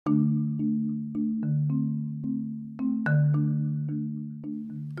Thank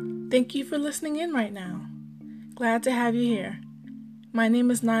you for listening in right now. Glad to have you here. My name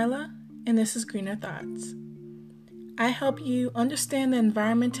is Nyla, and this is Greener Thoughts. I help you understand the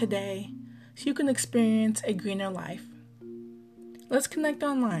environment today so you can experience a greener life. Let's connect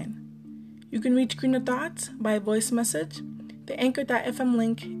online. You can reach Greener Thoughts by voice message. The Anchor.fm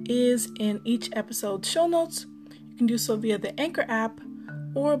link is in each episode's show notes. You can do so via the Anchor app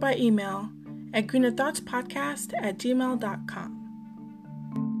or by email at greenerthoughtspodcast@gmail.com.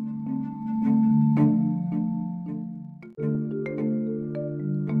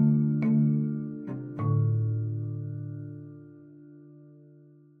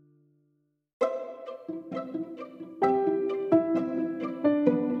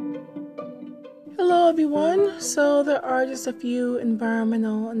 Hello everyone. So there are just a few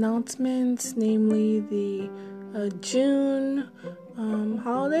environmental announcements, namely the June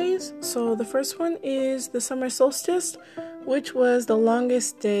holidays. So the first one is the summer solstice, which was the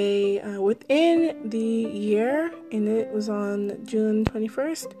longest day within the year, and it was on June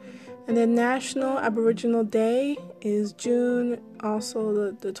 21st. And then National Aboriginal Day is June,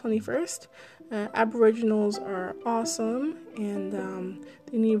 also the 21st. Aboriginals are awesome, and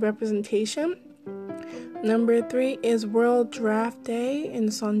they need representation. Number 3 is World Giraffe Day, and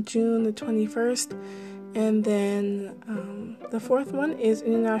it's on June the 21st. And then the fourth one is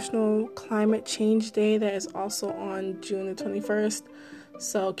International Climate Change Day, that is also on June the 21st.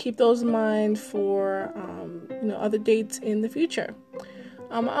 So keep those in mind for other dates in the future.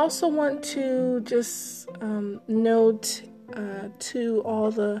 I also want to just note to all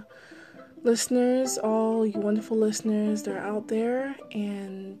the listeners, all you wonderful listeners that are out there,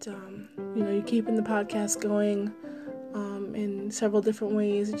 and you're keeping the podcast going in several different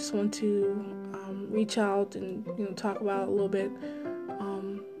ways. I just want to reach out and talk about it a little bit,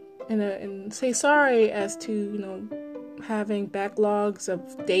 and say sorry as to having backlogs of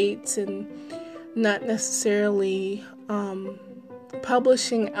dates and not necessarily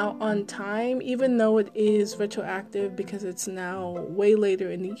publishing out on time, even though it is retroactive because it's now way later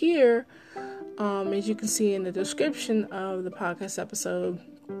in the year. As you can see in the description of the podcast episode,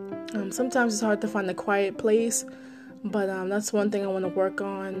 sometimes it's hard to find a quiet place, but that's one thing I want to work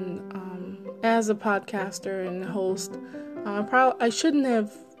on as a podcaster and host. I shouldn't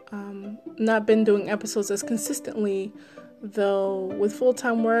have not been doing episodes as consistently, though with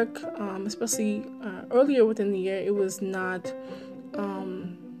full-time work, especially earlier within the year, it was not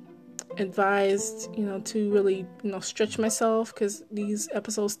advised to really stretch myself, because these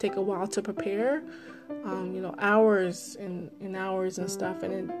episodes take a while to prepare, hours and hours and stuff,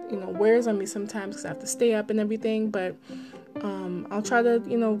 and it wears on me sometimes because I have to stay up and everything. But I'll try to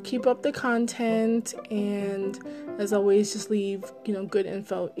keep up the content, and as always, just leave good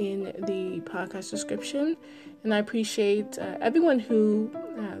info in the podcast description. And I appreciate everyone who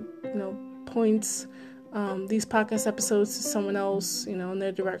points these podcast episodes to someone else, in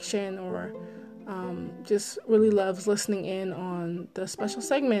their direction, or just really loves listening in on the special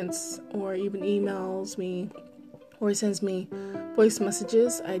segments, or even emails me or sends me voice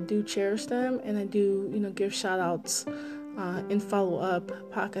messages. I do cherish them, and I do, give shout outs in follow-up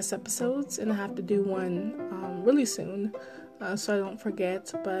podcast episodes, and I have to do one really soon, so I don't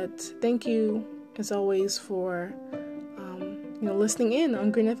forget. But thank you, as always, for listening in on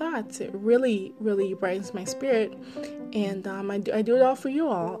Greener Thoughts. It really, really brightens my spirit, and I do it all for you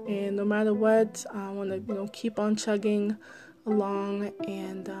all. And no matter what, I want to keep on chugging along,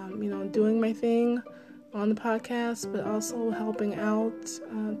 and doing my thing on the podcast, but also helping out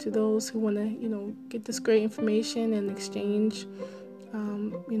to those who want to get this great information and exchange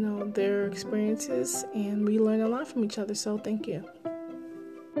their experiences, and we learn a lot from each other. So thank you.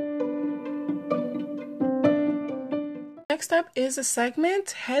 Next up is a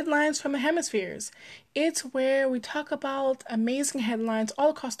segment, Headlines from the Hemispheres. It's where we talk about amazing headlines all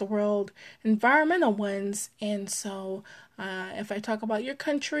across the world, environmental ones. And so if I talk about your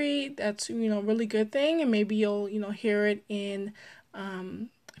country, that's a really good thing, and maybe you'll hear it in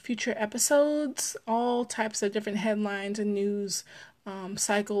future episodes. All types of different headlines and news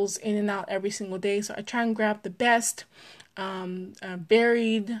cycles in and out every single day. So I try and grab the best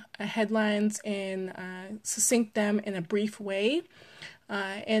varied headlines and succinct them in a brief way.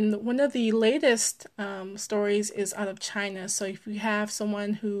 And one of the latest stories is out of China. So if you have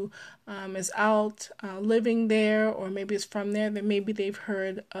someone who is out living there, or maybe is from there, then maybe they've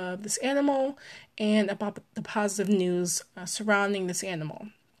heard of this animal and about the positive news surrounding this animal.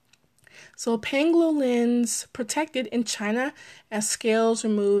 So pangolins protected in China as scales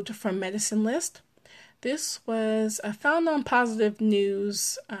removed from medicine list. This was found on Positive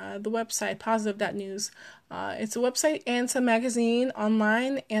News, the website positive.news. It's a website and it's a magazine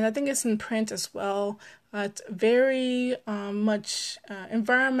online, and I think it's in print as well. It's very much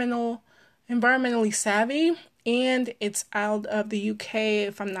environmentally savvy, and it's out of the UK,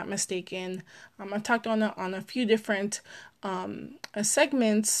 if I'm not mistaken. I've talked on a few different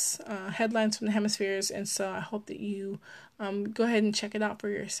segments, headlines from the hemispheres, and so I hope that you go ahead and check it out for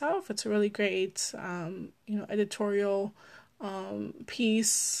yourself. It's a really great, editorial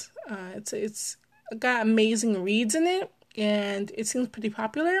piece. It's got amazing reads in it, and it seems pretty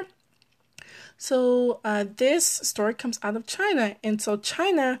popular. So this story comes out of China, and so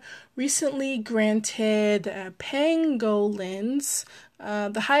China recently granted pangolins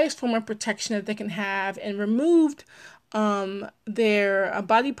the highest form of protection that they can have, and removed their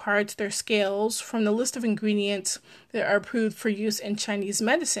body parts, their scales, from the list of ingredients that are approved for use in Chinese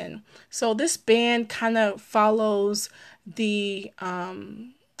medicine. So this ban kind of follows the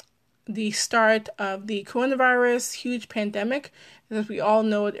start of the coronavirus huge pandemic. As we all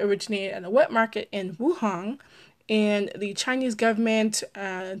know, it originated at a wet market in Wuhan, and the Chinese government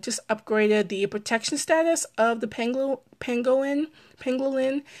just upgraded the protection status of the pangolin,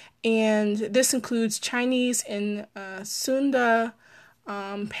 and this includes Chinese and Sunda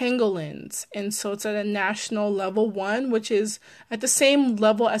pangolins, and so it's at a national level 1, which is at the same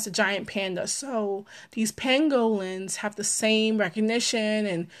level as a giant panda. So these pangolins have the same recognition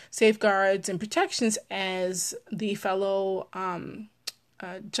and safeguards and protections as the fellow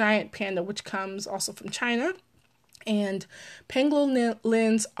giant panda, which comes also from China. And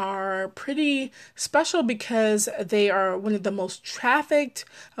pangolins are pretty special because they are one of the most trafficked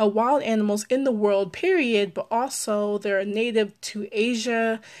wild animals in the world, period, but also they're native to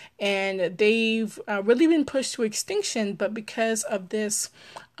Asia, and they've really been pushed to extinction. But because of this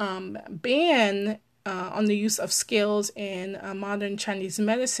ban on the use of scales in modern Chinese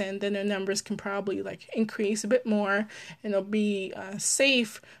medicine, then their numbers can probably increase a bit more, and it'll be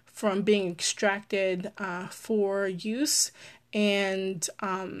safe from being extracted for use. And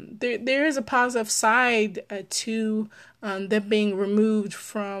there is a positive side to them being removed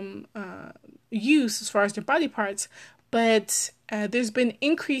from use as far as their body parts, but there's been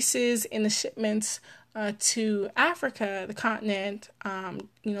increases in the shipments to Africa, the continent,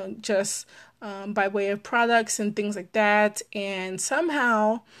 just by way of products and things like that, and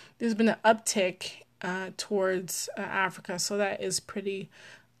somehow there's been an uptick towards Africa, so that is pretty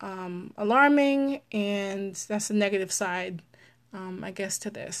alarming, and that's a negative side, I guess,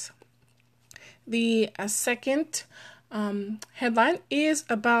 to this. The second headline is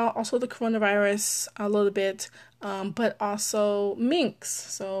about also the coronavirus a little bit, but also minks.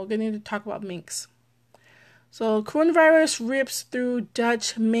 So getting to talk about minks. So coronavirus rips through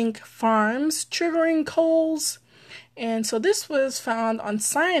Dutch mink farms, triggering culls. And so this was found on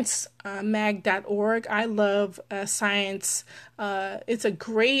sciencemag.org. I love science. It's a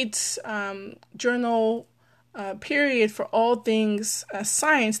great journal period for all things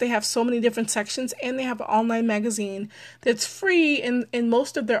science. They have so many different sections, and they have an online magazine that's free, and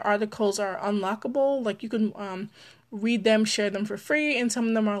most of their articles are unlockable. Like, you can read them, share them for free, and some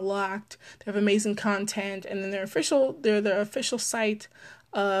of them are locked. They have amazing content, and then they're the official site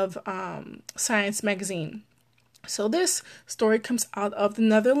of Science Magazine. So this story comes out of the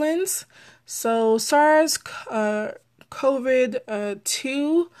Netherlands. So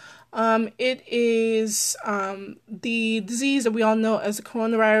SARS-CoV-2, it is the disease that we all know as the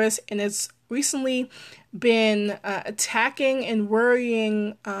coronavirus, and it's recently been attacking and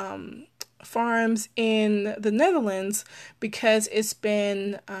worrying farms in the Netherlands because it's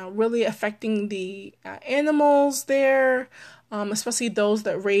been really affecting the animals there, especially those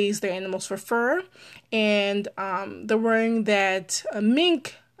that raise their animals for fur. And they're worrying that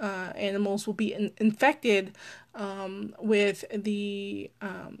mink animals will be infected with the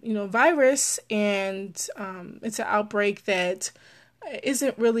virus, and it's an outbreak that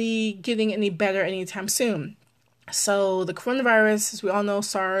isn't really getting any better anytime soon. So the coronavirus, as we all know,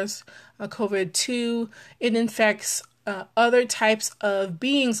 SARS-CoV-2, it infects other types of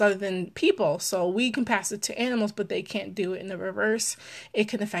beings other than people. So we can pass it to animals, but they can't do it in the reverse. It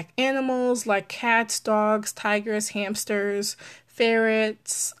can affect animals like cats, dogs, tigers, hamsters,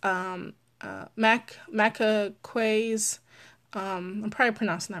 ferrets, macaques. I'm probably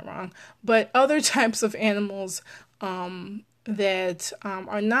pronouncing that wrong, but other types of animals that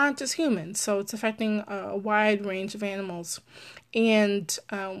are not just humans. So it's affecting a wide range of animals. And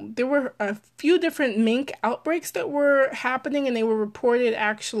there were a few different mink outbreaks that were happening, and they were reported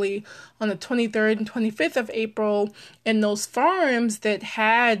actually on the 23rd and 25th of April. And those farms that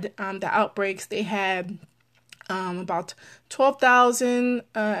had the outbreaks, they had about 12,000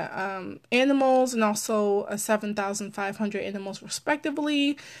 animals and also 7,500 animals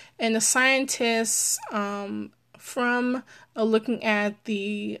respectively. And the scientists from looking at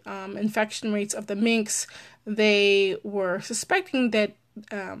the infection rates of the minks, they were suspecting that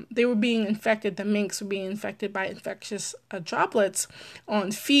they were being infected, the minks were being infected by infectious droplets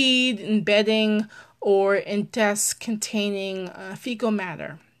on feed and bedding or in desks containing fecal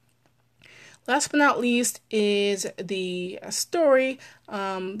matter. Last but not least is the story,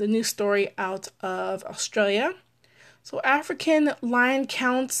 the new story out of Australia. So African lion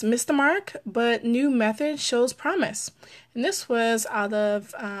counts missed the mark, but new method shows promise. And this was out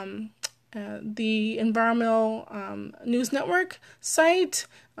of the Environmental News Network site,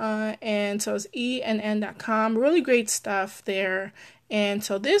 and so it's enn.com. Really great stuff there. And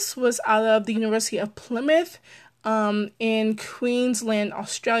so this was out of the University of Plymouth in Queensland,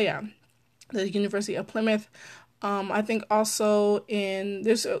 Australia. The University of Plymouth. I think also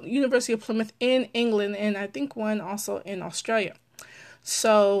there's a University of Plymouth in England, and I think one also in Australia.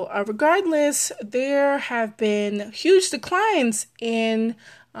 So regardless, there have been huge declines in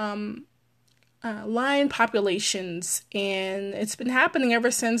lion populations, and it's been happening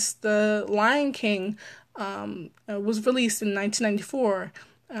ever since the Lion King was released in 1994.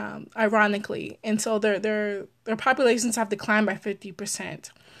 Ironically, and so their populations have declined by 50%.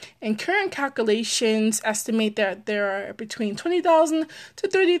 And current calculations estimate that there are between 20,000 to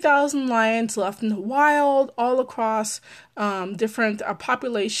 30,000 lions left in the wild, all across different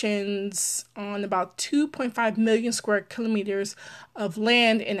populations on about 2.5 million square kilometers of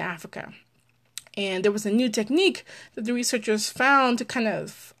land in Africa. And there was a new technique that the researchers found to kind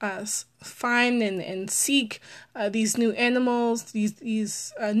of find and seek these new animals, these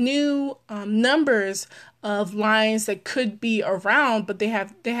new numbers of lions that could be around, but they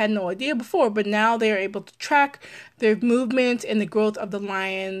had no idea before. But now they are able to track their movement and the growth of the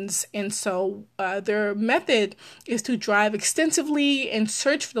lions. And so their method is to drive extensively and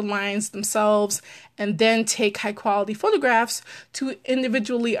search for the lions themselves, and then take high quality photographs to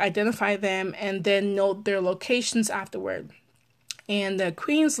individually identify them and then note their locations afterward. And the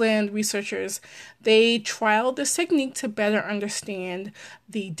Queensland researchers, they trialed this technique to better understand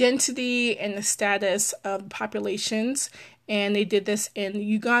the density and the status of populations. And they did this in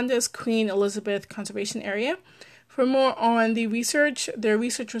Uganda's Queen Elizabeth Conservation Area. For more on the research, their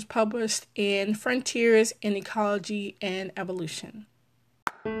research was published in Frontiers in Ecology and Evolution.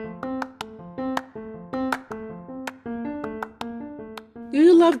 Do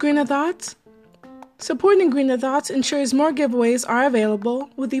you love Greener Thoughts? Supporting Greener Thoughts ensures more giveaways are available,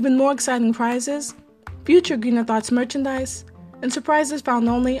 with even more exciting prizes, future Greener Thoughts merchandise, and surprises found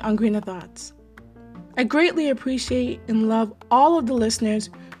only on Greener Thoughts. I greatly appreciate and love all of the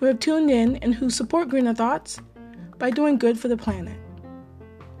listeners who have tuned in and who support Greener Thoughts by doing good for the planet.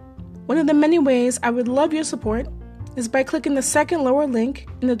 One of the many ways I would love your support is by clicking the second lower link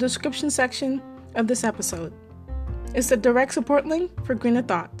in the description section of this episode. It's the direct support link for Greener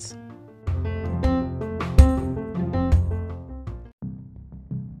Thoughts.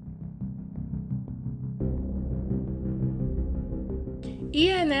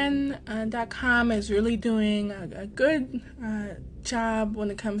 ENN.com is really doing a good job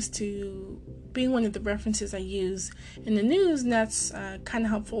when it comes to being one of the references I use in the news, and that's kind of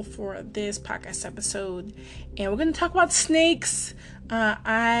helpful for this podcast episode. And we're going to talk about snakes.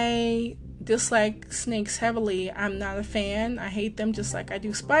 I dislike snakes heavily. I'm not a fan. I hate them just like I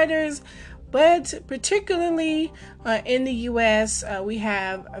do spiders. But particularly in the U.S., we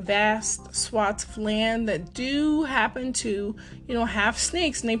have vast swaths of land that do happen to, have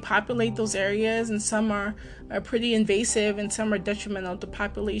snakes, and they populate those areas. And some are pretty invasive, and some are detrimental to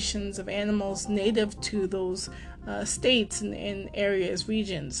populations of animals native to those states and areas,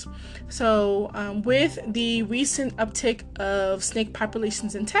 regions. So with the recent uptick of snake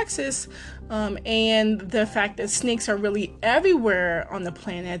populations in Texas, and the fact that snakes are really everywhere on the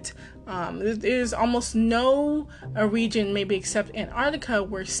planet, there's almost no region, maybe except Antarctica,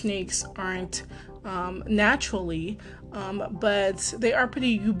 where snakes aren't naturally, but they are pretty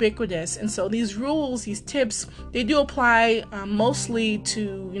ubiquitous. And so these rules, these tips, they do apply mostly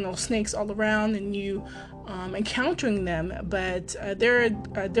to snakes all around, and you encountering them, but there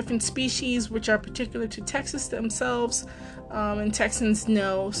are different species which are particular to Texas themselves, and Texans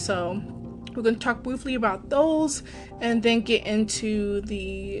know. So We're going to talk briefly about those and then get into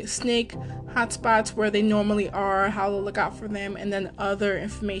the snake hotspots, where they normally are, how to look out for them, and then other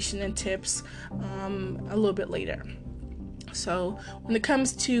information and tips a little bit later. So when it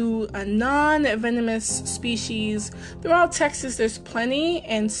comes to a non-venomous species, throughout Texas there's plenty,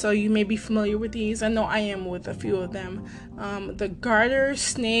 and so you may be familiar with these. I know I am with a few of them. The garter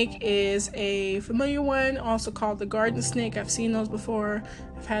snake is a familiar one, also called the garden snake. I've seen those before.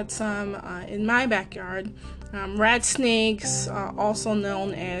 I've had some in my backyard. Rat snakes, also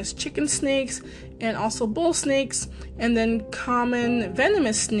known as chicken snakes, and also bull snakes. And then common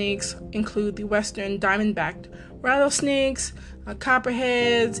venomous snakes include the western diamond-backed rattlesnakes,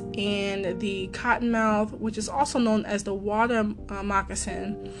 copperheads, and the cottonmouth, which is also known as the water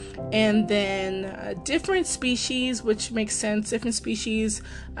moccasin. And then different species, which makes sense. Different species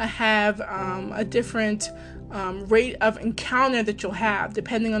have a different rate of encounter that you'll have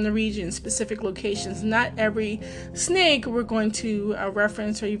depending on the region, specific locations. Not every snake we're going to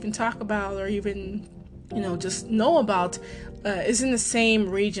reference or even talk about or even just know about is in the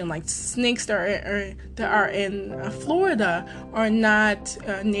same region. Like snakes that are in Florida are not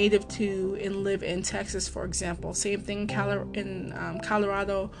native to and live in Texas, for example. Same thing in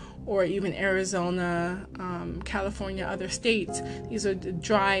Colorado or even Arizona, California, other states. These are the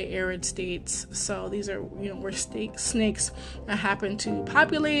dry, arid states. So these are where snakes happen to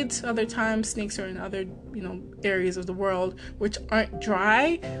populate. Other times snakes are in other areas of the world which aren't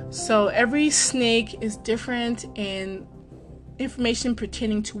dry. So every snake is different, and information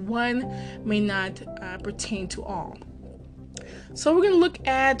pertaining to one may not pertain to all. So we're going to look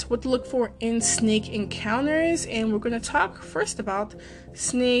at what to look for in snake encounters, and we're going to talk first about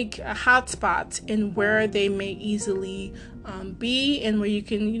snake hotspots and where they may easily be, and where you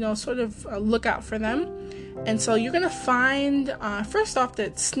can sort of look out for them. And so you're going to find, first off,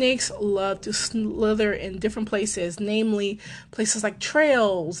 that snakes love to slither in different places, namely places like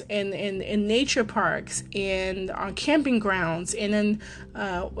trails and in nature parks and on camping grounds, and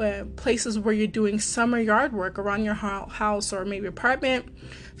in places where you're doing summer yard work around your house or maybe apartment,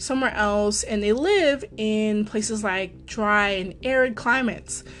 somewhere else. And they live in places like dry and arid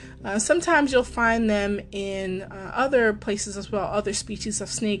climates. Sometimes you'll find them in other places as well, other species of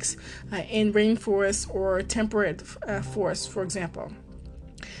snakes in rainforests or temperate forests, for example.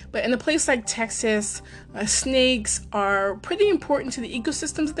 But in a place like Texas, snakes are pretty important to the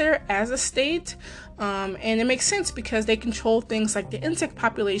ecosystems there as a state. And it makes sense because they control things like the insect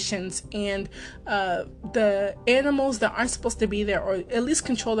populations and the animals that aren't supposed to be there, or at least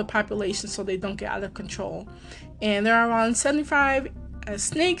control the population so they don't get out of control. And there are around 75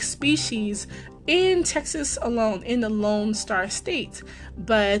 snake species in Texas alone, in the Lone Star State,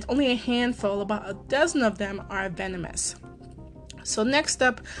 but only a handful, about a dozen of them, are venomous. So next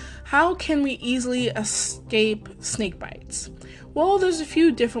up, how can we easily escape snake bites? Well, there's a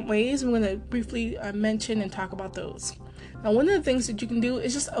few different ways. I'm going to briefly mention and talk about those. Now, one of the things that you can do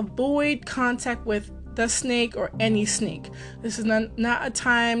is just avoid contact with the snake or any snake. This is not a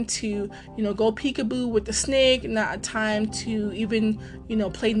time to go peekaboo with the snake, not a time to even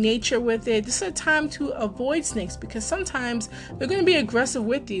play nature with it. This is a time to avoid snakes, because sometimes they're going to be aggressive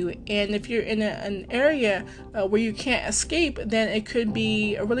with you, and if you're in an area where you can't escape, then it could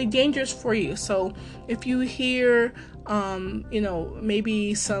be really dangerous for you. So if you hear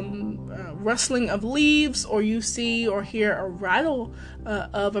maybe some rustling of leaves, or you see or hear a rattle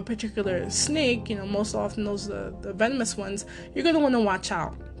of a particular snake, most often those are the venomous ones, you're going to want to watch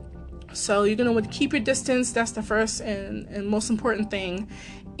out. So you're going to want to keep your distance. That's the first and most important thing.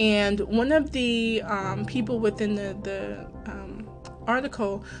 And one of the people within the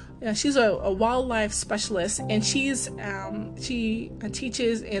article, she's a wildlife specialist, and she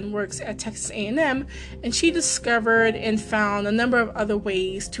teaches and works at Texas A&M, and she discovered and found a number of other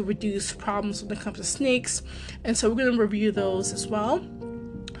ways to reduce problems when it comes to snakes, and so we're going to review those as well.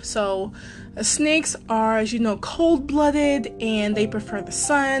 So snakes are, as you know, cold-blooded, and they prefer the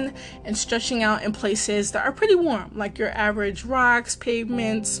sun and stretching out in places that are pretty warm, like your average rocks,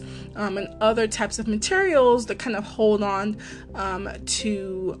 pavements, and other types of materials that kind of hold on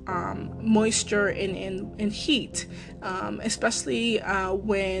to moisture and heat, especially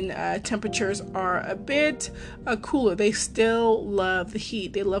when temperatures are a bit cooler. They still love the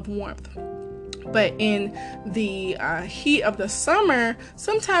heat. They love warmth. But in the heat of the summer,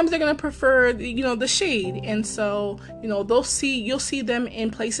 sometimes they're going to prefer, the shade. And so, you'll see them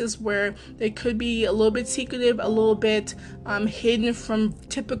in places where they could be a little bit secretive, a little bit hidden from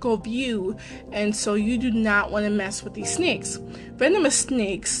typical view. And so you do not want to mess with these snakes. Venomous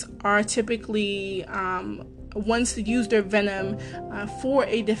snakes are typically wants to use their venom for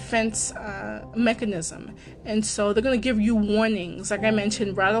a defense mechanism. And so they're going to give you warnings. Like I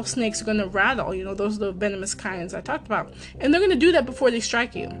mentioned, rattlesnakes are going to rattle. Those are the venomous kinds I talked about. And they're going to do that before they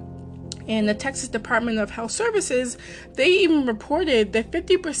strike you. And the Texas Department of Health Services, they even reported that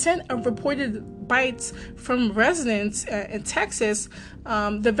 50% of reported bites from residents in Texas,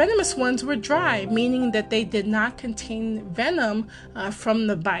 the venomous ones were dry, meaning that they did not contain venom from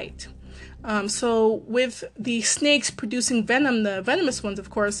the bite. So with the snakes producing venom, the venomous ones,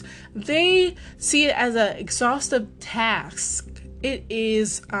 of course, they see it as an exhaustive task. It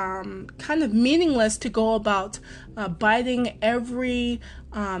is kind of meaningless to go about biting every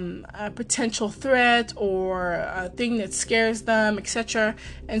potential threat or a thing that scares them, etc.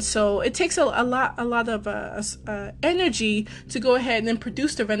 And so it takes a lot of energy to go ahead and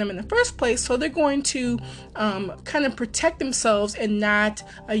produce the venom in the first place. So they're going to kind of protect themselves and not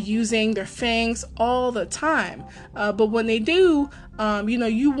using their fangs all the time. But when they do,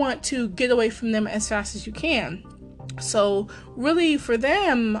 you want to get away from them as fast as you can. So really for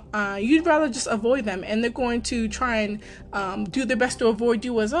them, you'd rather just avoid them, and they're going to try and do their best to avoid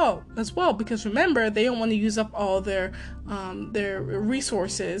you as well, because remember, they don't want to use up all their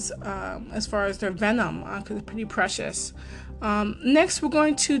resources as far as their venom, because it's pretty precious. Next, we're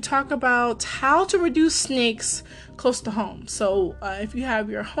going to talk about how to reduce snakes close to home. So if you have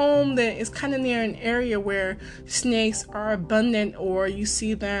your home that is kind of near an area where snakes are abundant, or you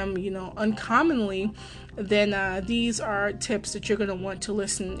see them, uncommonly, then these are tips that you're going to want to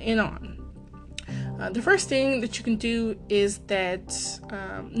listen in on. The first thing that you can do is that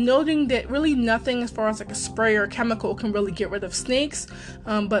noting that really nothing as far as like a spray or a chemical can really get rid of snakes,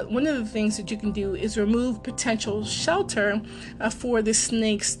 but one of the things that you can do is remove potential shelter for the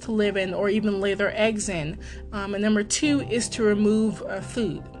snakes to live in or even lay their eggs in. And number two is to remove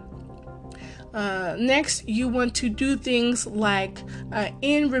food. Next, you want to do things like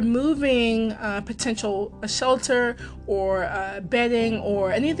in removing potential shelter or bedding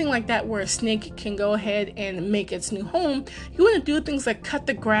or anything like that where a snake can go ahead and make its new home. You want to do things like cut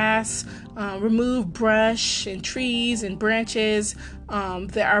the grass, remove brush and trees and branches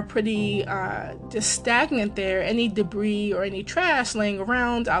that are pretty just stagnant there, any debris or any trash laying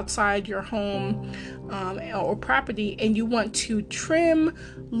around outside your home or property, and you want to trim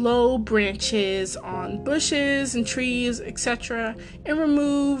low branches on bushes and trees, etc., and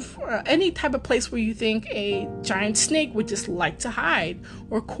remove any type of place where you think a giant snake would just like to hide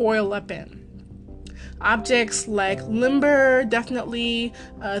or coil up in. Objects like lumber, definitely,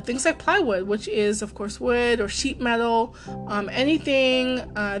 things like plywood, which is of course wood, or sheet metal, anything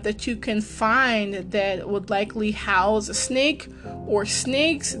that you can find that would likely house a snake or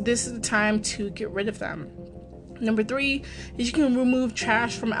snakes, this is the time to get rid of them. Number three is you can remove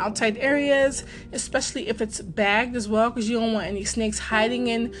trash from outside areas, especially if it's bagged as well, because you don't want any snakes hiding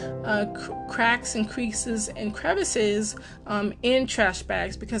in cracks and creases and crevices in trash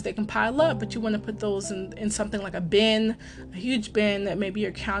bags, because they can pile up, but you want to put those in something like a bin, a huge bin that maybe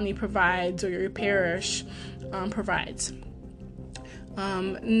your county provides or your parish provides.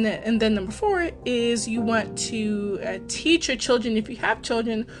 And then number four is you want to teach your children, if you have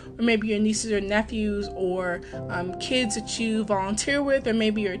children, or maybe your nieces or nephews, or kids that you volunteer with, or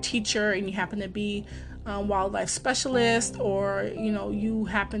maybe you're a teacher and you happen to be wildlife specialist, or you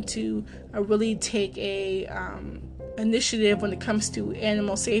happen to really take a initiative when it comes to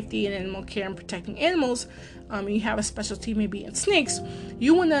animal safety and animal care and protecting animals. You have a specialty maybe in snakes.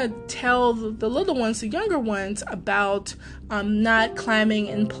 You want to tell the little ones, the younger ones, about not climbing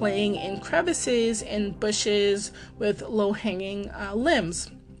and playing in crevices and bushes with low-hanging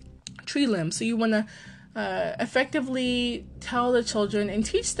tree limbs. So you want to effectively tell the children and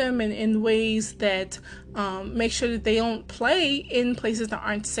teach them in ways that make sure that they don't play in places that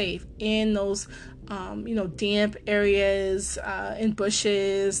aren't safe, in those damp areas, in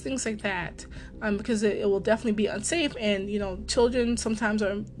bushes, things like that, because it will definitely be unsafe. And children sometimes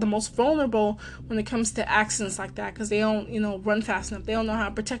are the most vulnerable when it comes to accidents like that, because they don't run fast enough. They don't know how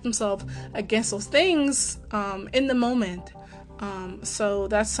to protect themselves against those things in the moment. So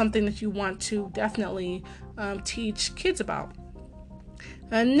that's something that you want to definitely teach kids about.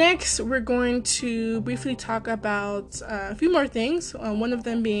 Next, we're going to briefly talk about a few more things, one of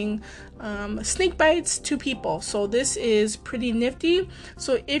them being snake bites to people. So this is pretty nifty.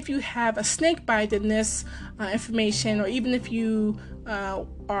 So if you have a snake bite in this information, or even if you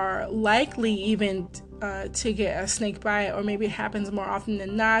are likely even to get a snake bite, or maybe it happens more often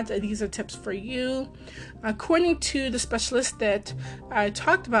than not, these are tips for you. According to the specialist that I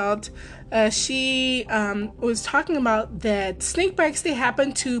talked about, she was talking about that snake bites, they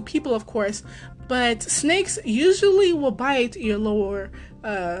happen to people, of course, But snakes usually will bite your lower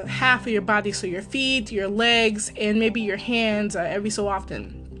half of your body, so your feet, your legs, and maybe your hands every so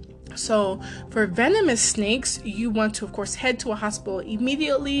often. So for venomous snakes, you want to, of course, head to a hospital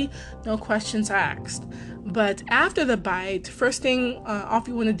immediately, no questions asked. But after the bite, first thing off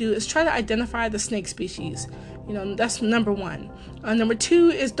you want to do is try to identify the snake species. That's number one. Number two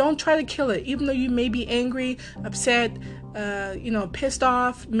is don't try to kill it. Even though you may be angry, upset, pissed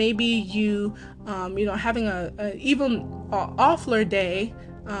off, maybe you, having a even awfuler day,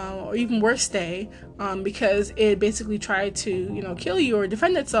 or even worse day, because it basically tried to, kill you or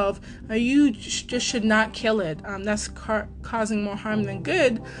defend itself, you just should not kill it. That's causing more harm than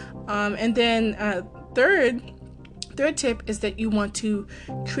good. And then third tip is that you want to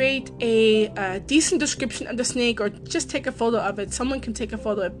create a decent description of the snake, or just take a photo of it. Someone can take a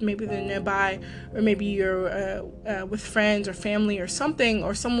photo if maybe they're nearby, or maybe you're with friends or family or something,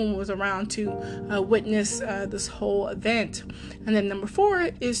 or someone was around to witness this whole event. And then number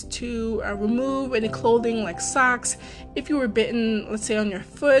 4 is to remove any clothing like socks if you were bitten, let's say on your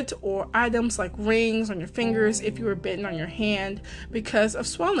foot, or items like rings on your fingers if you were bitten on your hand because of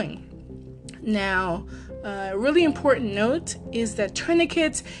swelling. Now, a really important note is that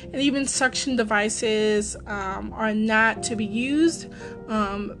tourniquets and even suction devices are not to be used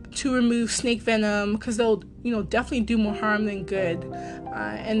to remove snake venom, because they'll definitely do more harm than good.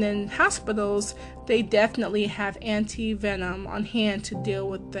 And then hospitals, they definitely have anti-venom on hand to deal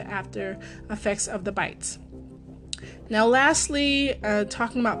with the after effects of the bites. Now lastly,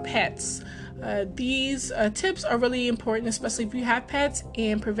 talking about pets. These tips are really important, especially if you have pets,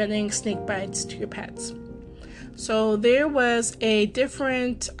 and preventing snake bites to your pets. So there was a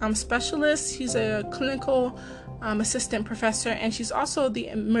different specialist. She's a clinical assistant professor, and she's also the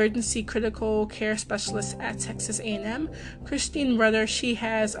emergency critical care specialist at Texas A&M. Christine Rudder, she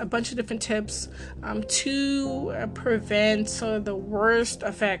has a bunch of different tips to prevent sort of the worst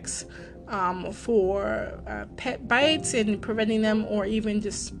effects for pet bites and preventing them, or even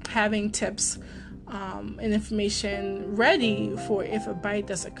just having tips and information ready for if a bite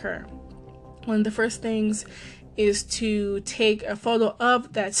does occur. One of the first things is to take a photo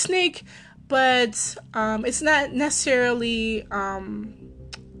of that snake, but it's not necessarily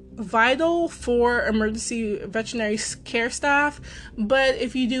vital for emergency veterinary care staff. But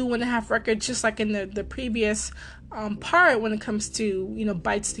if you do want to have records, just like in the previous part, when it comes to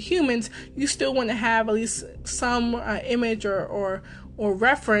bites to humans, you still want to have at least some image or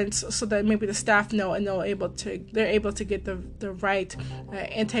reference, so that maybe the staff know, and they're able to get the right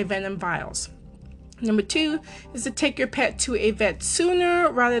anti-venom vials. Number 2 is to take your pet to a vet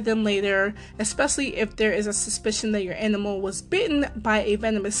sooner rather than later, especially if there is a suspicion that your animal was bitten by a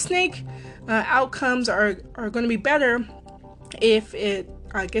venomous snake. Outcomes are going to be better if it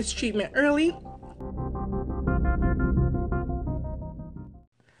gets treatment early.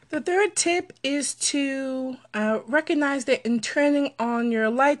 The third tip is to recognize that in turning on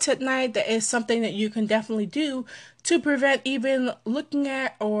your lights at night, that is something that you can definitely do to prevent even looking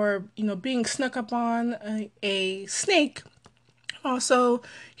at or being snuck up on a snake. Also,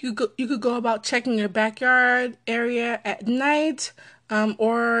 you could go about checking your backyard area at night,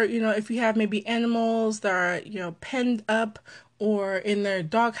 or if you have maybe animals that are penned up, or in their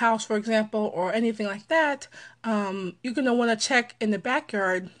doghouse, for example, or anything like that. You're gonna want to check in the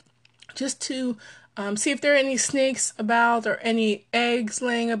backyard just to see if there are any snakes about, or any eggs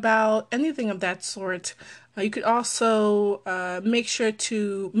laying about, anything of that sort. You could also make sure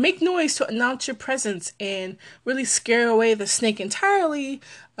to make noise to announce your presence and really scare away the snake entirely.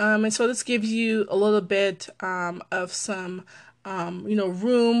 And so this gives you a little bit of some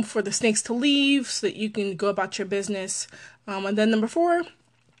room for the snakes to leave, so that you can go about your business. And then number 4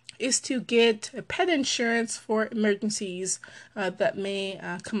 is to get pet insurance for emergencies that may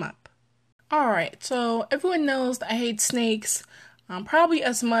come up. Alright, so everyone knows that I hate snakes, probably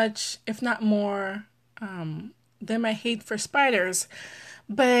as much, if not more, than my hate for spiders.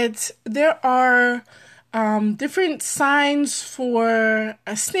 But there are different signs for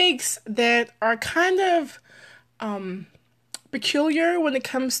snakes that are kind of peculiar when it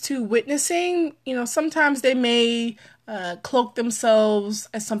comes to witnessing. Sometimes they may cloak themselves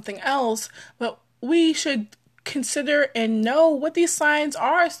as something else, but we should consider and know what these signs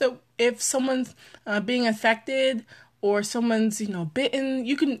are, so if someone's being affected, or someone's bitten,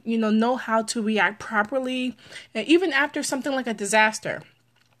 you can know how to react properly. And even after something like a disaster,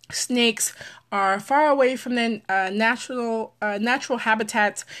 snakes are far away from their natural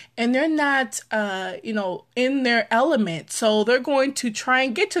habitats, and they're not in their element. So they're going to try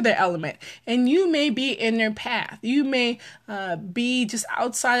and get to their element, and you may be in their path. You may be just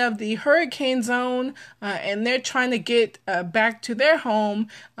outside of the hurricane zone, and they're trying to get back to their home,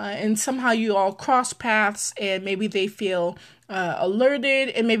 and somehow you all cross paths, and maybe they feel alerted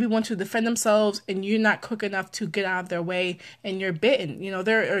and maybe want to defend themselves, and you're not quick enough to get out of their way, and you're bitten.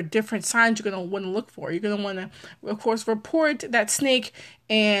 There are different signs you're going to want to look for. You're going to want to, of course, report that snake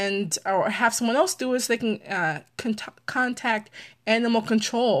or have someone else do it so they can contact animal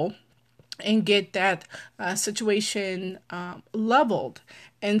control and get that situation leveled.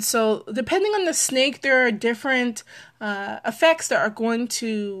 And so depending on the snake, there are different effects that are going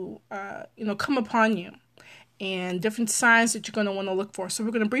to come upon you, and different signs that you're going to want to look for. So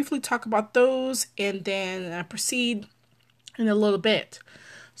we're going to briefly talk about those and then proceed in a little bit.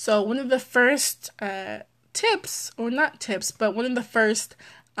 So one of the first tips, or not tips, but one of the first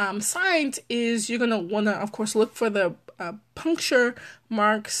signs is you're going to want to, of course, look for the puncture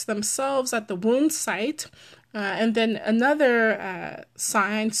marks themselves at the wound site. And then another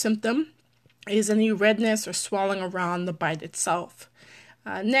symptom is any redness or swelling around the bite itself.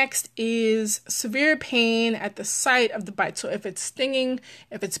 Next is severe pain at the site of the bite. So if it's stinging,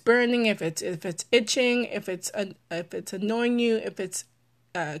 if it's burning, if it's itching, if it's annoying you, if it's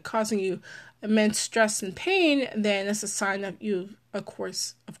causing you immense stress and pain, then it's a sign that you've of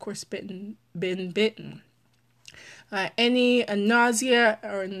course been bitten. Any nausea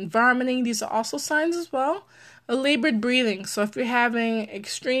or vomiting, these are also signs as well. Labored breathing. So if you're having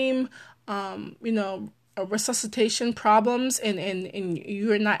extreme resuscitation problems and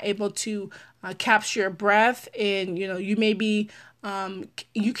you're not able to capture your breath, and you may be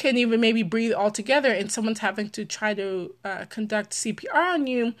you can't even maybe breathe altogether, and someone's having to try to conduct CPR on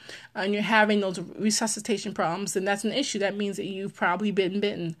you, and you're having those resuscitation problems, then that's an issue. That means that you've probably been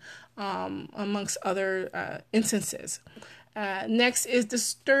bitten, amongst other instances. Next is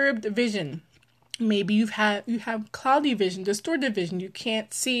disturbed vision. Maybe you have cloudy vision, distorted vision. You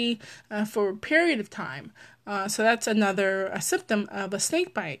can't see for a period of time. So that's another symptom of a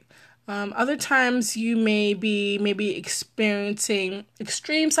snake bite. Other times you may be experiencing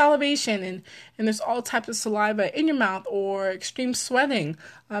extreme salivation, and there's all types of saliva in your mouth, or extreme sweating.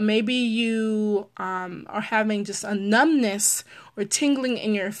 Maybe you are having just a numbness or tingling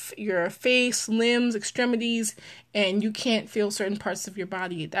in your face, limbs, extremities, and you can't feel certain parts of your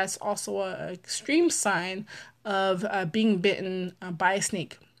body. That's also an extreme sign of being bitten by a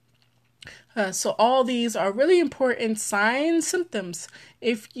snake. So all these are really important signs, symptoms.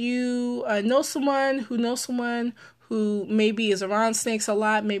 If you know someone who maybe is around snakes a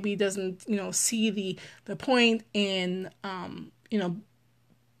lot, maybe doesn't see the point in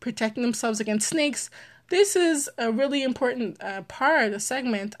protecting themselves against snakes, this is a really important part, a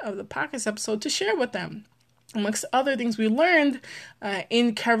segment of the podcast episode to share with them. Amongst other things we learned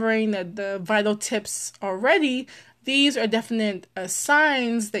in covering the vital tips already, these are definite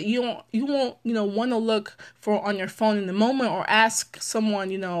signs that you won't want to look for on your phone in the moment, or ask someone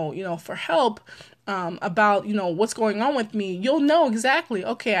for help about what's going on with me. You'll know exactly.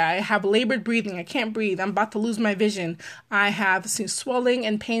 Okay, I have labored breathing. I can't breathe. I'm about to lose my vision. I have swelling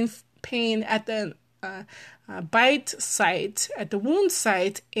and pain at the bite site, at the wound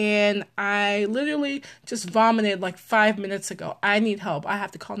site, and I literally just vomited like 5 minutes ago. I need help. I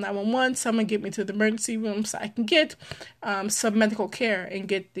have to call 911. Someone get me to the emergency room so I can get some medical care and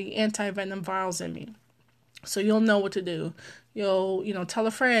get the anti-venom vials in me. So you'll know what to do. You'll tell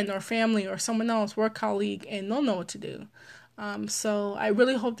a friend or family or someone else, work colleague, and they'll know what to do. So I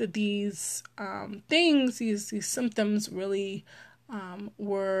really hope that these things, these symptoms really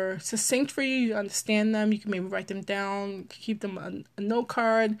were succinct for you. You understand them. You can maybe write them down, keep them on a note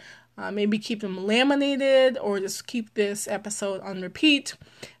card, maybe keep them laminated, or just keep this episode on repeat.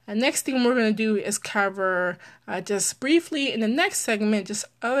 And next thing we're going to do is cover just briefly in the next segment, just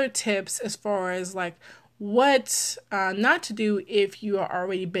other tips as far as like what not to do if you are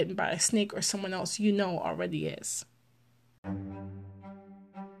already bitten by a snake or someone else already is.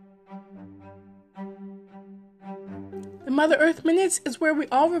 The Mother Earth Minutes is where we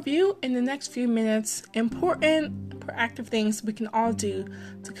all review in the next few minutes important proactive things we can all do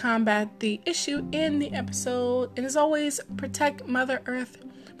to combat the issue in the episode. And as always, protect Mother Earth,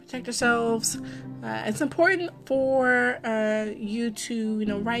 protect yourselves. It's important for you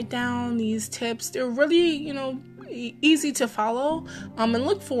to write down these tips. They're really easy to follow and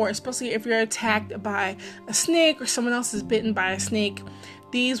look for, especially if you're attacked by a snake or someone else is bitten by a snake.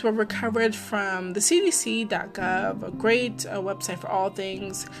 These were recovered from the CDC.gov, a great website for all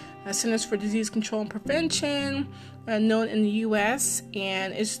things Centers for Disease Control and Prevention, known in the U.S.,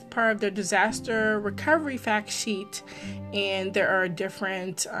 and it's part of their disaster recovery fact sheet. And there are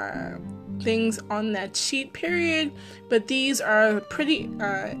different things on that sheet, period, but these are pretty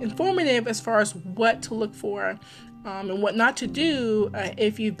informative as far as what to look for and what not to do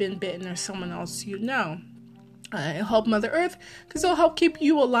if you've been bitten or someone else you know. It'll help Mother Earth because it'll help keep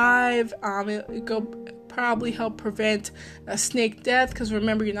you alive. It'll probably help prevent snake death, because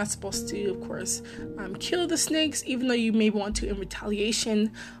remember, you're not supposed to, of course, kill the snakes, even though you may want to in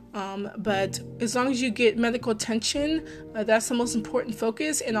retaliation. But as long as you get medical attention, that's the most important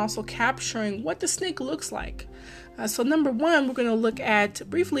focus, and also capturing what the snake looks like. So number one, we're going to look at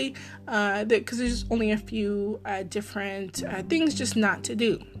briefly, because there's only a few different things just not to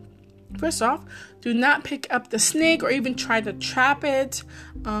do. First off, do not pick up the snake or even try to trap it,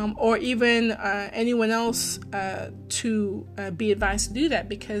 or even anyone else to be advised to do that,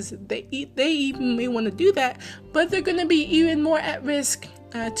 because they even may want to do that, but they're going to be even more at risk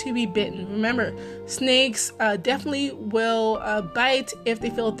to be bitten. Remember, snakes definitely will bite if they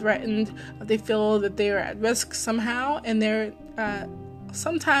feel threatened, if they feel that they are at risk somehow, and they're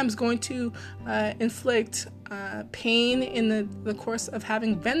sometimes going to inflict pain in the course of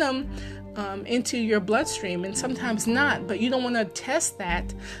having venom into your bloodstream, and sometimes not. But you don't want to test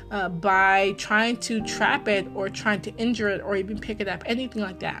that by trying to trap it or trying to injure it or even pick it up, anything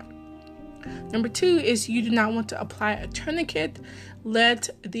like that. Number two is you do not want to apply a tourniquet. Let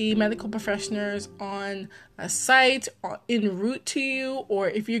the medical professionals on a site en route to you, or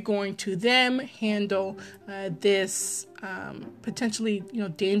if you're going to them, handle this potentially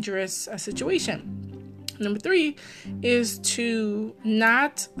dangerous situation. Number three is to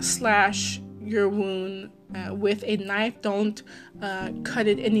not slash your wound with a knife. Don't cut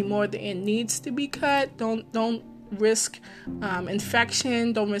it any more than it needs to be cut. Don't risk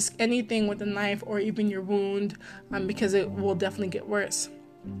infection. Don't risk anything with a knife or even your wound, because it will definitely get worse.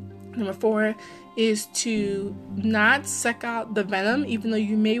 Number four is to not suck out the venom, even though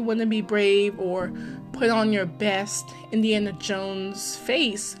you may want to be brave or put on your best Indiana Jones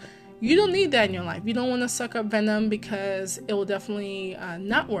face. You don't need that in your life. You don't want to suck up venom, because it will definitely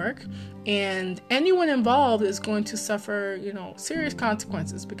not work. And anyone involved is going to suffer, serious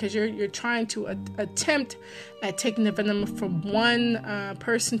consequences, because you're trying to attempt at taking the venom from one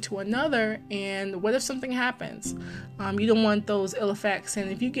person to another. And what if something happens? You don't want those ill effects.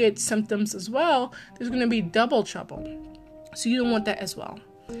 And if you get symptoms as well, there's going to be double trouble. So you don't want that as well.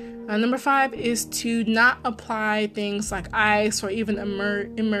 Number five is to not apply things like ice or even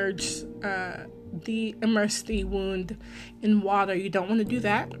immerse the wound in water. You don't want to do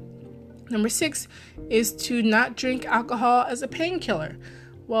that. Number six is to not drink alcohol as a painkiller.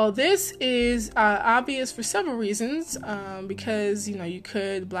 Well, this is obvious for several reasons, because, you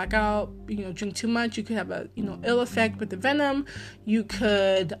could black out, drink too much. You could have a, ill effect with the venom. You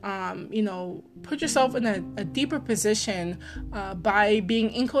could, put yourself in a deeper position by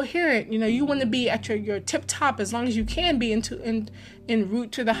being incoherent. You want to be at your tip top as long as you can be en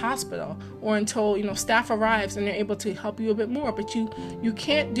route to the hospital, or until, staff arrives and they're able to help you a bit more. But you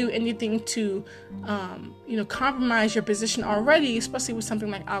can't do anything to, compromise your position already, especially with something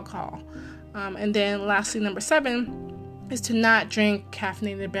like alcohol. And then lastly, number seven is to not drink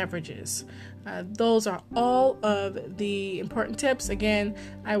caffeinated beverages. Those are all of the important tips. Again,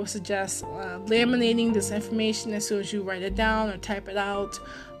 I would suggest laminating this information as soon as you write it down or type it out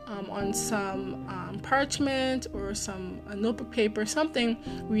on some parchment or some notebook paper, something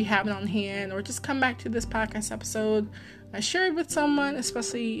where you have it on hand, or just come back to this podcast episode, share it with someone,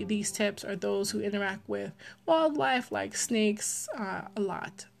 especially these tips or those who interact with wildlife like snakes a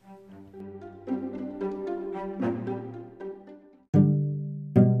lot.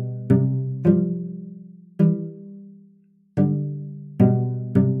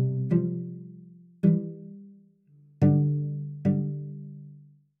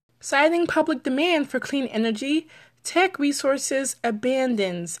 Citing public demand for clean energy, Teck Resources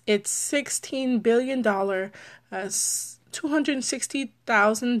abandons its $16 billion,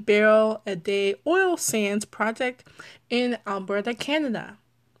 260,000 barrel a day oil sands project in Alberta, Canada.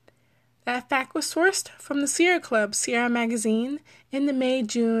 That fact was sourced from the Sierra Club, Sierra Magazine, in the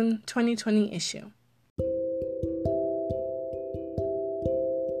May-June 2020 issue.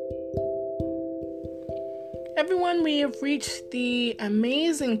 Everyone, we have reached the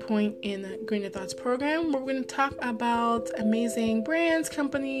amazing point in the Greener Thoughts program where we're going to talk about amazing brands,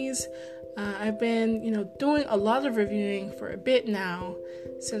 companies, I've been, doing a lot of reviewing for a bit now,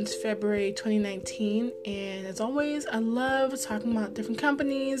 since February 2019. And as always, I love talking about different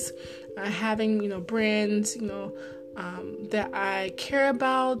companies, having, brands, that I care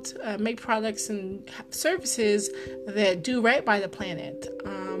about, make products and services that do right by the planet.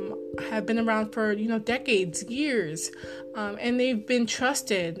 Have been around for, decades, years, and they've been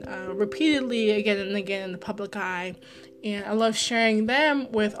trusted repeatedly again and again in the public eye. And I love sharing them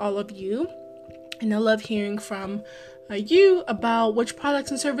with all of you. And I love hearing from you about which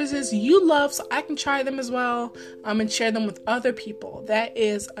products and services you love, so I can try them as well, and share them with other people. That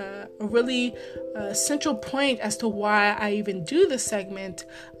is a really central point as to why I even do this segment,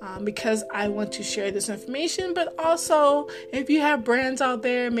 because I want to share this information. But also, if you have brands out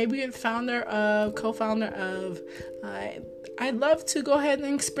there, maybe you're the founder of, co-founder of, I'd love to go ahead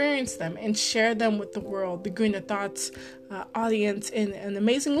and experience them and share them with the world, the Greener Thoughts audience and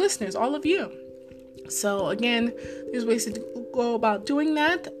amazing listeners, all of you. So again, there's ways to go about doing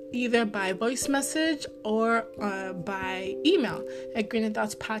that, either by voice message or by email at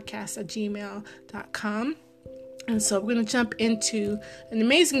greenerthoughtspodcast@gmail.com. And so we're going to jump into an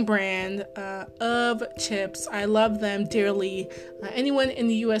amazing brand of chips. I love them dearly. Anyone in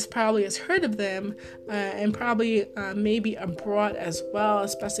the U.S. probably has heard of them, and probably maybe abroad as well,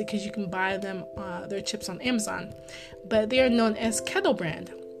 especially because you can buy them, their chips on Amazon. But they are known as Kettle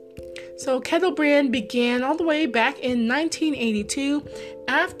Brand. So Kettle Brand began all the way back in 1982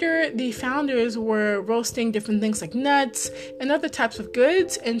 after the founders were roasting different things like nuts and other types of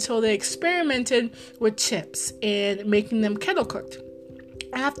goods, and so they experimented with chips and making them kettle cooked.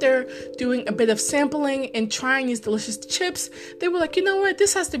 After doing a bit of sampling and trying these delicious chips, they were like, you know what,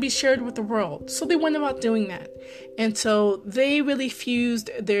 this has to be shared with the world. So they went about doing that. And so they really fused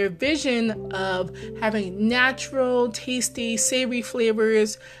their vision of having natural, tasty, savory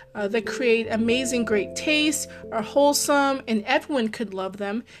flavors that create amazing, great taste, are wholesome, and everyone could love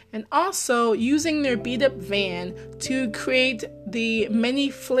them. And also using their beat-up van to create the many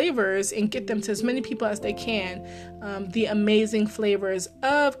flavors and get them to as many people as they can, the amazing flavors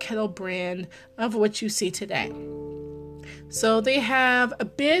of Kettle Brand, of what you see today. So they have a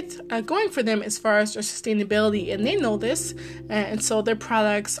bit going for them as far as their sustainability, and they know this, and so their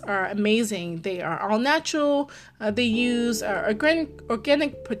products are amazing. They are all natural. They use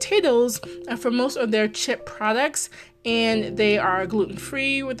organic potatoes for most of their chip products, and they are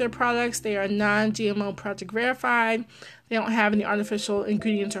gluten-free with their products. They are non-GMO project verified. They don't have any artificial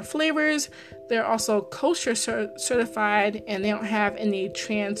ingredients or flavors. They're also kosher certified, and they don't have any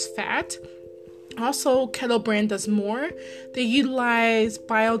trans fat. Also, Kettle Brand does more. They utilize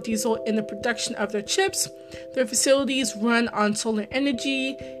biodiesel in the production of their chips. Their facilities run on solar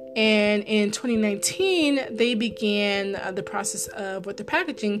energy. And in 2019, they began the process of with the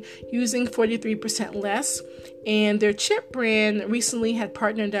packaging using 43% less. And their chip brand recently had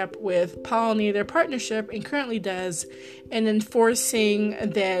partnered up with Pollinator Partnership, and currently does, and enforcing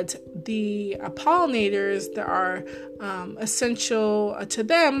that the pollinators that are essential to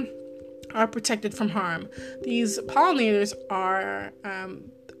them are protected from harm. These pollinators are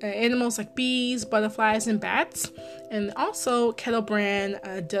animals like bees, butterflies, and bats. And also, Kettle Brand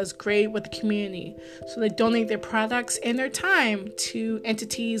does great with the community. So they donate their products and their time to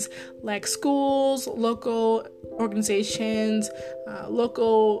entities like schools, local organizations,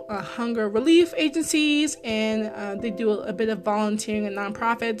 local hunger relief agencies, and they do a bit of volunteering and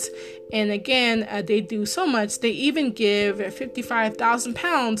nonprofits. And again, they do so much. They even give 55,000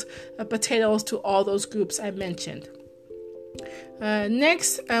 pounds of potatoes to all those groups I mentioned.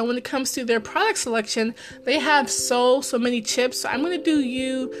 Next, when it comes to their product selection, they have so many chips. So I'm going to do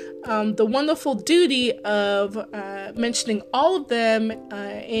you the wonderful duty of mentioning all of them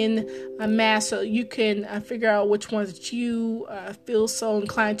in a mass, so you can figure out which ones that you feel so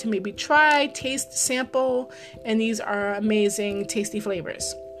inclined to maybe try, taste, sample, and these are amazing, tasty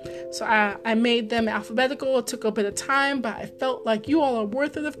flavors. So I made them alphabetical. It took a bit of time, but I felt like you all are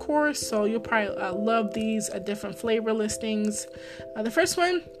worth it, of course. So you'll probably love these different flavor listings. The first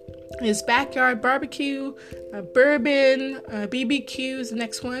one is Backyard Barbecue, Bourbon, BBQ is the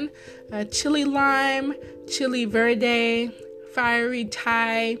next one, Chili Lime, Chili Verde, Fiery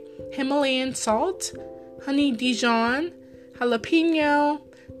Thai, Himalayan Salt, Honey Dijon, Jalapeno,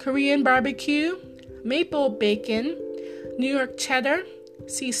 Korean Barbecue, Maple Bacon, New York Cheddar,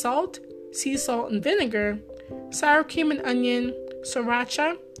 sea salt and vinegar, sour cream and onion,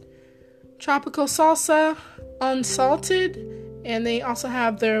 sriracha, tropical salsa, unsalted, and they also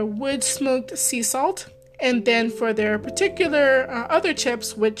have their wood smoked sea salt. And then for their particular other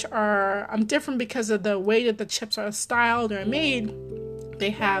chips, which are different because of the way that the chips are styled or made, They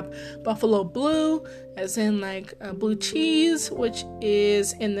have Buffalo Blue, as in like blue cheese, which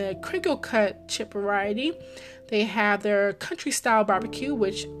is in the crinkle cut chip variety. They have their country style barbecue,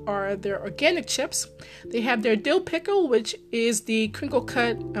 which are their organic chips. They have their dill pickle, which is the crinkle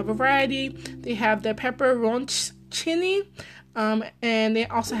cut variety. They have the pepperoncini, and they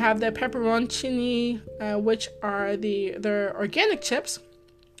also have the pepperoncini, which are their organic chips.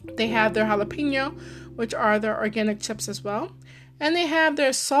 They have their jalapeno, which are their organic chips as well. And they have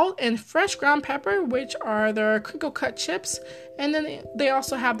their salt and fresh ground pepper, which are their crinkle cut chips. And then they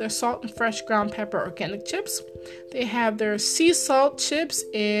also have their salt and fresh ground pepper organic chips. They have their sea salt chips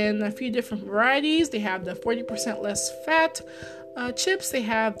in a few different varieties. They have the 40% less fat chips. They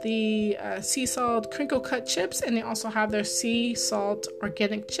have the sea salt crinkle cut chips, and they also have their sea salt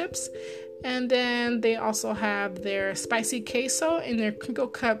organic chips. And then they also have their spicy queso in their crinkle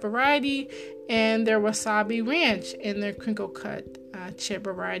cut variety, and their wasabi ranch in their crinkle cut chip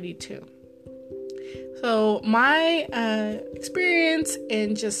variety too. So my experience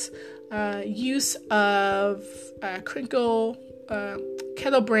in just use of crinkle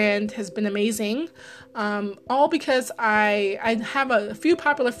Kettle Brand has been amazing. All because I have a few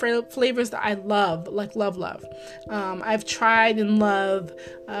popular flavors that I love. I've tried and love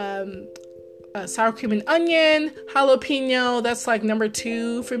sour cream and onion, jalapeno. That's like number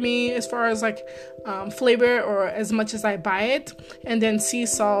 2 for me as far as like flavor, or as much as I buy it, and then sea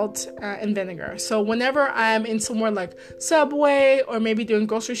salt and vinegar. So whenever I'm in somewhere like Subway or maybe doing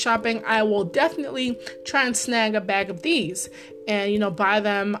grocery shopping, I will definitely try and snag a bag of these and buy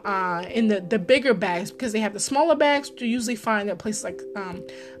them in the bigger bags, because they have the smaller bags, which you usually find at places like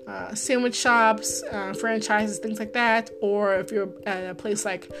sandwich shops, franchises, things like that. Or if you're at a place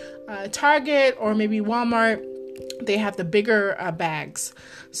like Target or maybe Walmart, they have the bigger bags.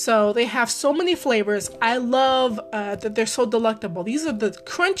 So they have so many flavors. I love that they're so delectable. These are the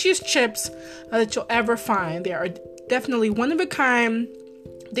crunchiest chips that you'll ever find. They are definitely one of a kind.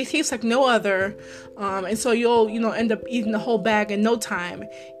 They taste like no other, and so you'll end up eating the whole bag in no time.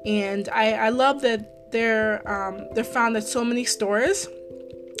 And I love that they're found at so many stores,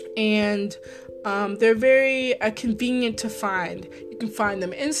 and they're very convenient to find. You can find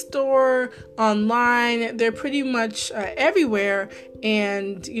them in store, online. They're pretty much everywhere,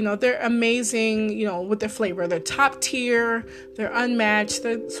 and they're amazing. With their flavor, they're top tier. They're unmatched.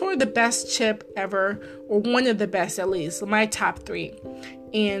 They're sort of the best chip ever, or one of the best at least. My top 3.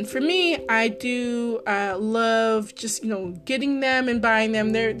 And for me, I do love just, getting them and buying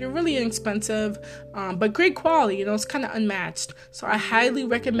them. They're really inexpensive, but great quality. It's kind of unmatched. So I highly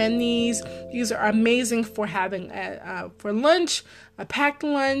recommend these. These are amazing for having for lunch, a packed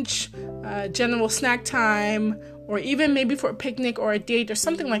lunch, general snack time, or even maybe for a picnic or a date or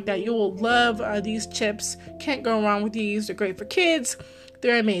something like that. You will love these chips. Can't go wrong with these. They're great for kids.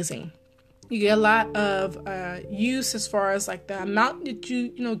 They're amazing. You get a lot of use as far as like the amount that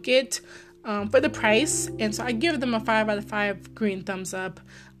you get for the price, and so I give them a 5 out of 5 green thumbs up.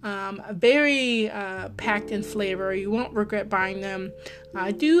 Very packed in flavor. You won't regret buying them.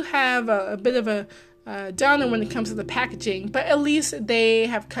 I do have a bit of a downer when it comes to the packaging, but at least they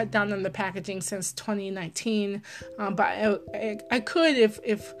have cut down on the packaging since 2019. But I could if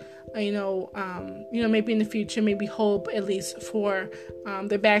maybe in the future, maybe hope at least for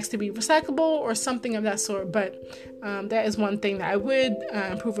the bags to be recyclable or something of that sort. But that is one thing that I would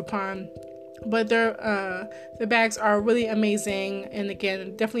improve upon. But their bags are really amazing, and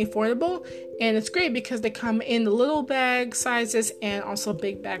again, definitely affordable. And it's great because they come in the little bag sizes and also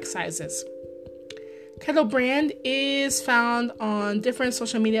big bag sizes. Kettle Brand is found on different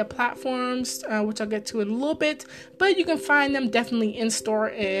social media platforms, which I'll get to in a little bit, but you can find them definitely in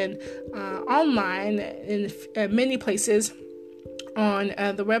store and online in many places on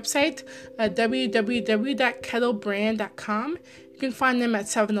the website, www.kettlebrand.com. You can find them at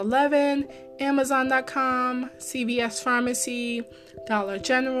 7-Eleven, Amazon.com, CVS Pharmacy, Dollar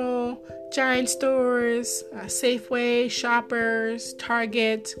General, Giant Stores, Safeway, Shoppers,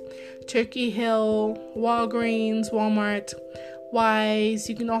 Target, Turkey Hill, Walgreens, Walmart, Wise.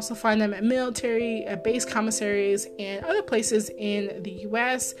 You can also find them at military base commissaries and other places in the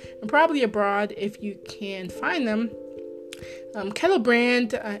U.S. and probably abroad if you can find them. Kettle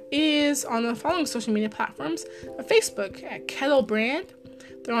Brand is on the following social media platforms: Facebook at Kettle Brand.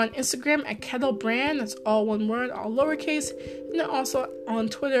 They're on Instagram at Kettle Brand. That's all one word, all lowercase. And they're also on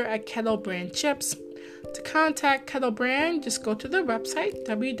Twitter at Kettle Brand Chips. To contact Kettle Brand, just go to their website,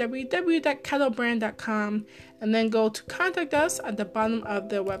 www.kettlebrand.com, and then go to contact us at the bottom of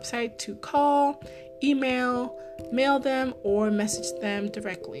their website to call, email, mail them, or message them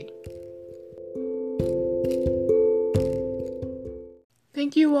directly.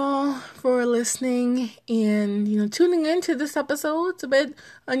 Thank you all for listening and, tuning into this episode. It's a bit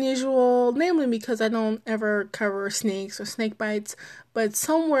unusual, namely because I don't ever cover snakes or snake bites, but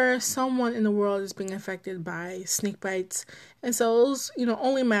somewhere, someone in the world is being affected by snake bites. And so it was,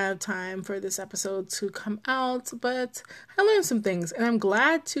 only a matter of time for this episode to come out, but I learned some things and I'm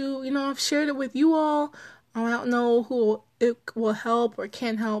glad to, I've shared it with you all. I don't know who it will help or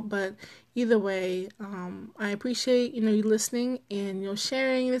can help, but either way, I appreciate, you listening and,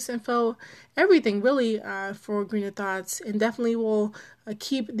 sharing this info, everything really, for Greener Thoughts, and definitely will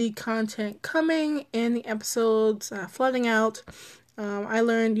keep the content coming and the episodes flooding out. I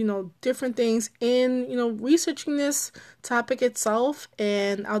learned, different things in, researching this topic itself,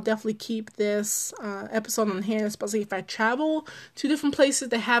 and I'll definitely keep this episode on hand, especially if I travel to different places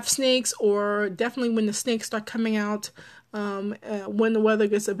that have snakes, or definitely when the snakes start coming out, when the weather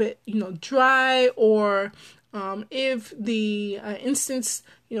gets a bit, dry, or if the instance,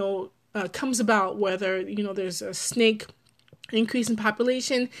 comes about, whether, there's a snake increase in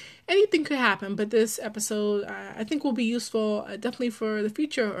population, anything could happen. But this episode, I think, will be useful, definitely for the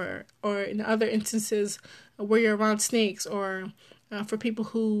future, or in other instances where you're around snakes, or for people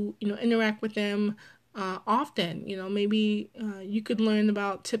who interact with them often. Maybe you could learn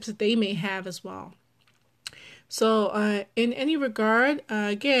about tips that they may have as well. So, in any regard,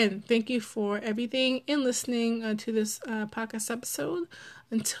 again, thank you for everything and listening to this podcast episode.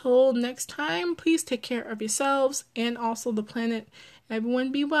 Until next time, please take care of yourselves and also the planet. Everyone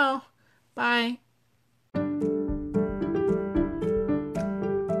be well. Bye.